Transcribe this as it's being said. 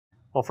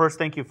Well, first,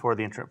 thank you for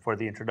the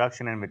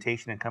introduction and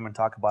invitation and come and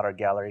talk about our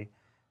gallery.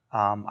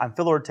 I'm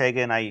Phil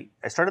Ortega, and I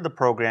started the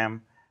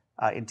program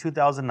in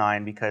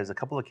 2009 because a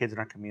couple of kids in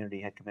our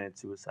community had committed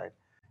suicide.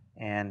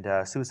 And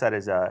suicide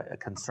is a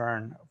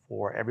concern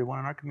for everyone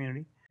in our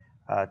community.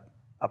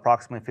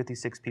 Approximately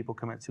 56 people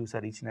commit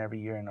suicide each and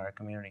every year in our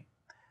community.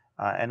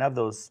 And of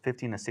those,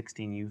 15 to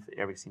 16 youth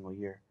every single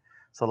year.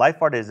 So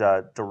LifeArt is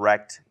a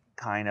direct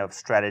kind of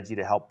strategy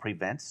to help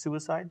prevent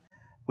suicide.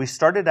 We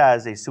started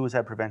as a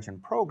suicide prevention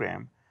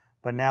program,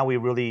 but now we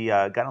really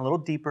gotten a little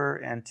deeper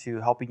into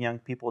helping young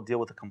people deal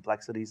with the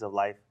complexities of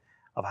life,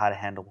 of how to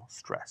handle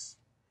stress.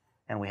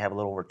 And we have a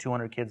little over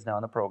 200 kids now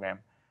in the program,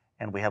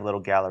 and we have a little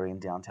gallery in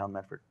downtown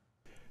Medford.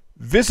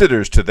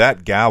 Visitors to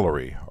that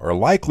gallery are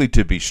likely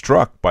to be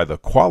struck by the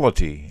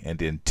quality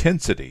and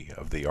intensity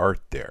of the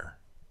art there.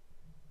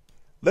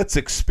 Let's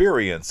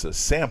experience a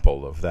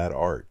sample of that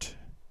art.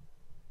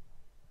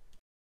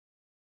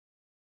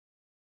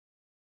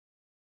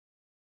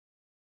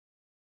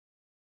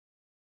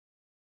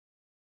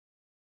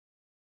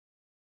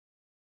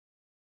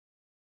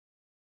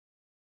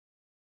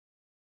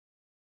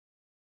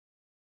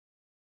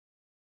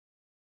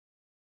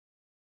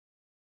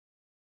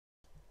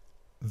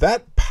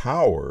 That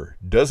power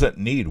doesn't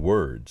need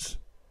words,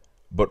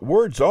 but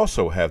words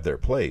also have their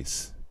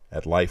place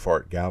at Life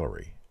Art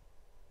Gallery.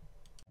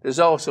 There's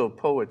also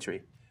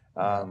poetry,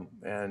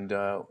 and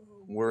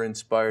we're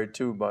inspired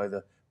too by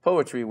the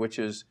poetry, which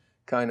is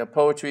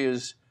poetry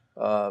is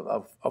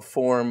a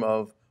form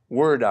of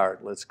word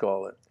art, let's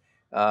call it.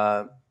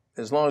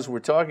 As long as we're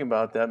talking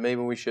about that,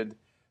 maybe we should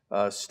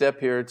step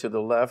here to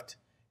the left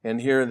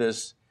and hear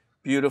this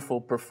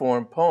beautiful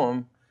performed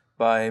poem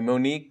by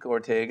Monique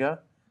Ortega,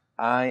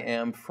 I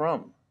Am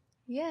From.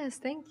 Yes,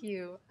 thank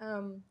you.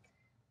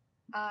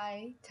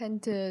 I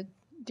tend to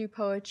do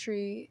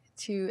poetry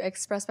to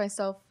express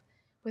myself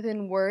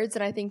within words,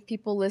 and I think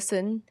people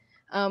listen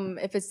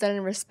if it's done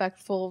in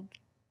respectful,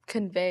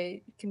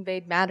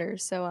 conveyed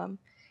matters. So,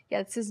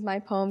 yeah, this is my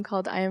poem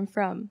called I Am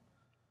From.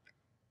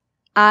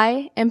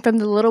 I am from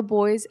the little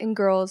boys and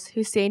girls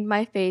who stained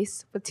my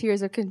face with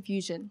tears of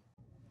confusion.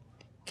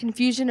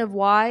 Confusion of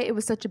why it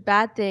was such a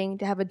bad thing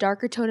to have a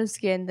darker tone of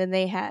skin than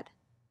they had.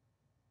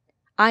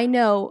 I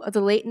know of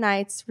the late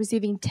nights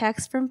receiving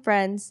texts from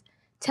friends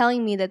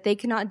telling me that they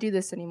cannot do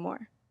this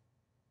anymore.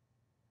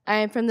 I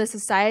am from the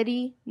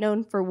society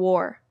known for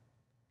war,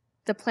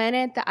 the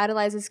planet that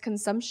idolizes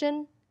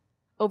consumption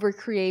over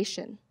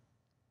creation,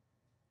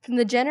 from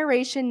the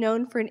generation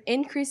known for an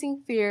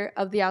increasing fear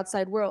of the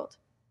outside world.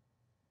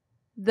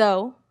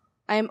 Though,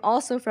 I am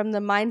also from the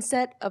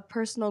mindset of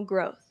personal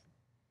growth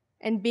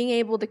and being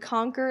able to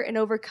conquer and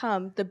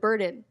overcome the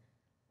burden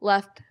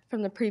left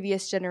from the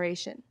previous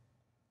generation.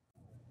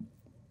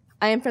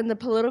 I am from the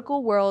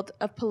political world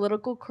of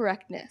political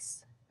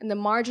correctness and the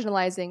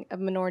marginalizing of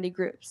minority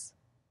groups.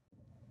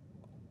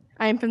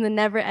 I am from the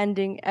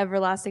never-ending,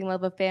 everlasting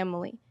love of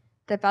family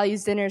that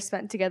values dinners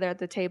spent together at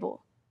the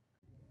table.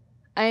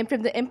 I am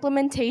from the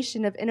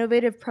implementation of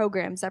innovative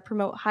programs that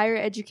promote higher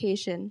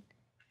education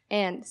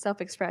and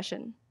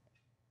self-expression.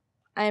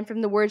 I am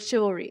from the word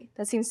chivalry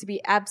that seems to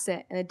be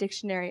absent in the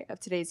dictionary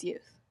of today's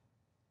youth.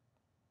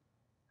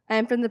 I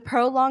am from the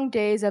prolonged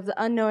days of the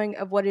unknowing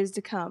of what is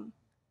to come.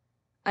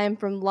 I am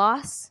from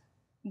loss,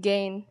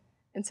 gain,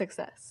 and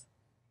success.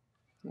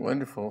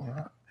 Wonderful.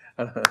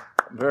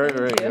 Very,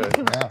 very good.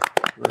 Yeah,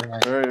 very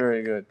nice. Very,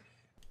 very good.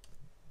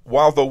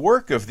 While the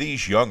work of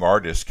these young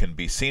artists can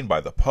be seen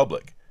by the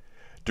public,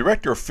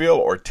 Director Phil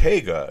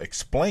Ortega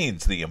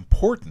explains the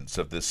importance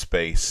of this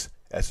space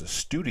as a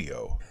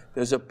studio.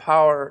 There's a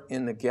power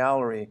in the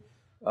gallery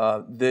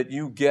that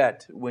you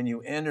get when you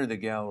enter the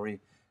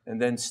gallery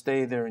and then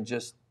stay there and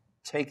just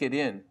take it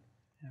in.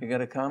 You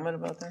got a comment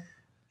about that?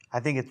 I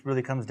think it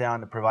really comes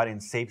down to providing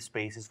safe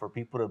spaces for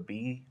people to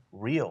be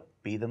real,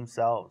 be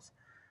themselves.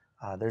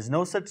 There's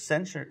no such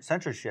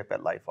censorship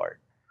at Life Art.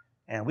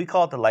 And we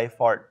call it the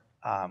Life Art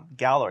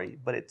Gallery,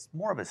 but it's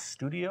more of a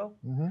studio.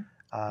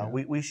 Mm-hmm.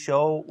 We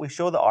show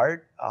the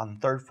art on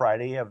third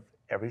Friday of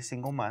every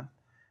single month.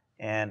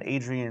 And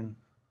Adrian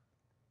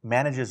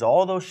manages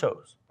all those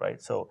shows,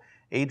 right? So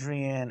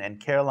Adrian and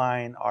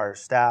Caroline, our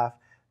staff,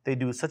 they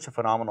do such a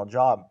phenomenal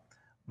job.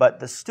 But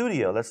the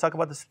studio, let's talk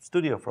about the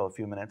studio for a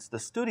few minutes. The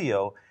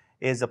studio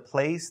is a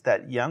place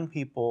that young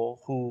people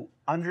who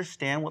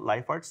understand what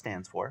Life Art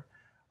stands for,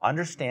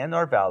 understand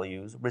our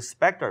values,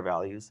 respect our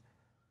values,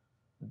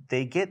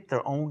 they get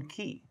their own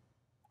key.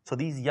 So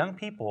these young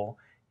people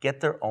get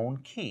their own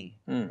key.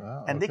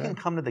 Wow, and they can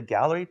come to the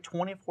gallery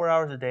 24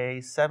 hours a day,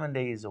 7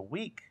 days a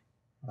week.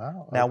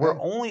 Wow, Now, we're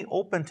only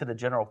open to the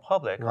general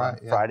public on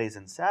Fridays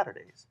and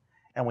Saturdays.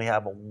 And we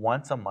have a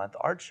once-a-month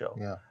art show.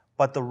 Yeah.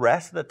 But the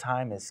rest of the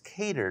time is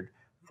catered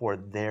for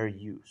their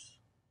use.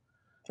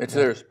 It's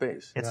their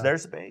space. It's their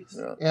space.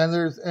 Yeah.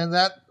 And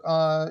that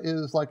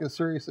is like a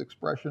serious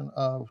expression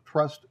of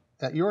trust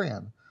at your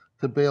end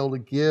to be able to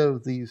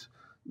give these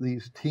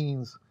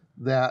teens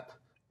that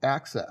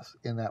access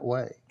in that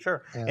way.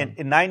 Sure.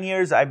 In 9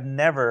 years, I've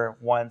never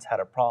once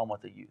had a problem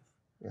with the youth.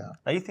 Yeah.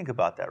 Now you think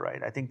about that,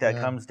 right? I think that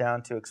Yeah. comes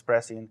down to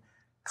expressing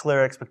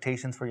clear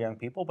expectations for young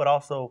people, but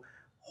also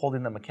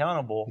holding them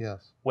accountable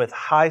Yes. with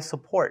high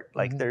support.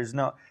 Like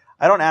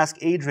I don't ask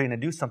Adrian to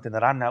do something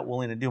that I'm not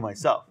willing to do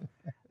myself.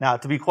 Now,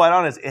 to be quite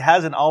honest, it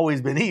hasn't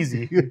always been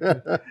easy,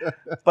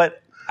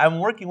 but I'm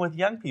working with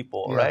young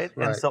people, Yes, right?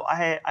 right. And so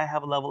I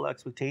have a level of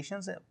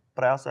expectations,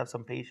 but I also have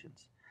some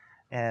patience.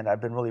 And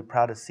I've been really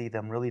proud to see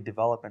them really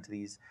develop into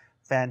these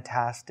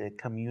fantastic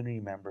community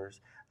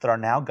members that are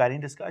now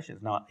guiding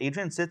discussions. Now,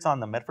 Adrian sits on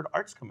the Medford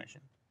Arts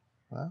Commission.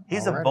 Well,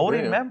 He's a already.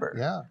 voting member.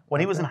 Yeah.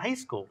 When he was in Okay. high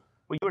school.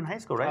 Well, you were in high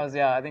school, right?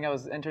 I think I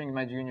was entering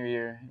my junior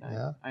year. And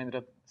Yeah. I ended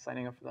up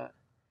signing up for that.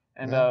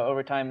 And Yeah.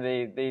 over time,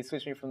 they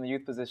switched me from the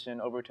youth position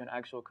over to an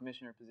actual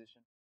commissioner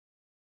position.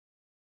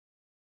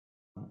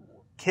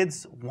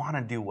 Kids want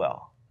to do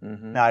well.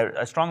 Mm-hmm. Now,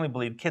 I strongly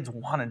believe kids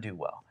want to do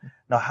well.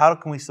 Now, how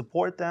can we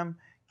support them?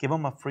 Give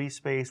them a free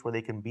space where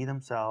they can be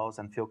themselves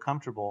and feel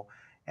comfortable,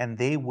 and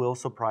they will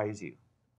surprise you.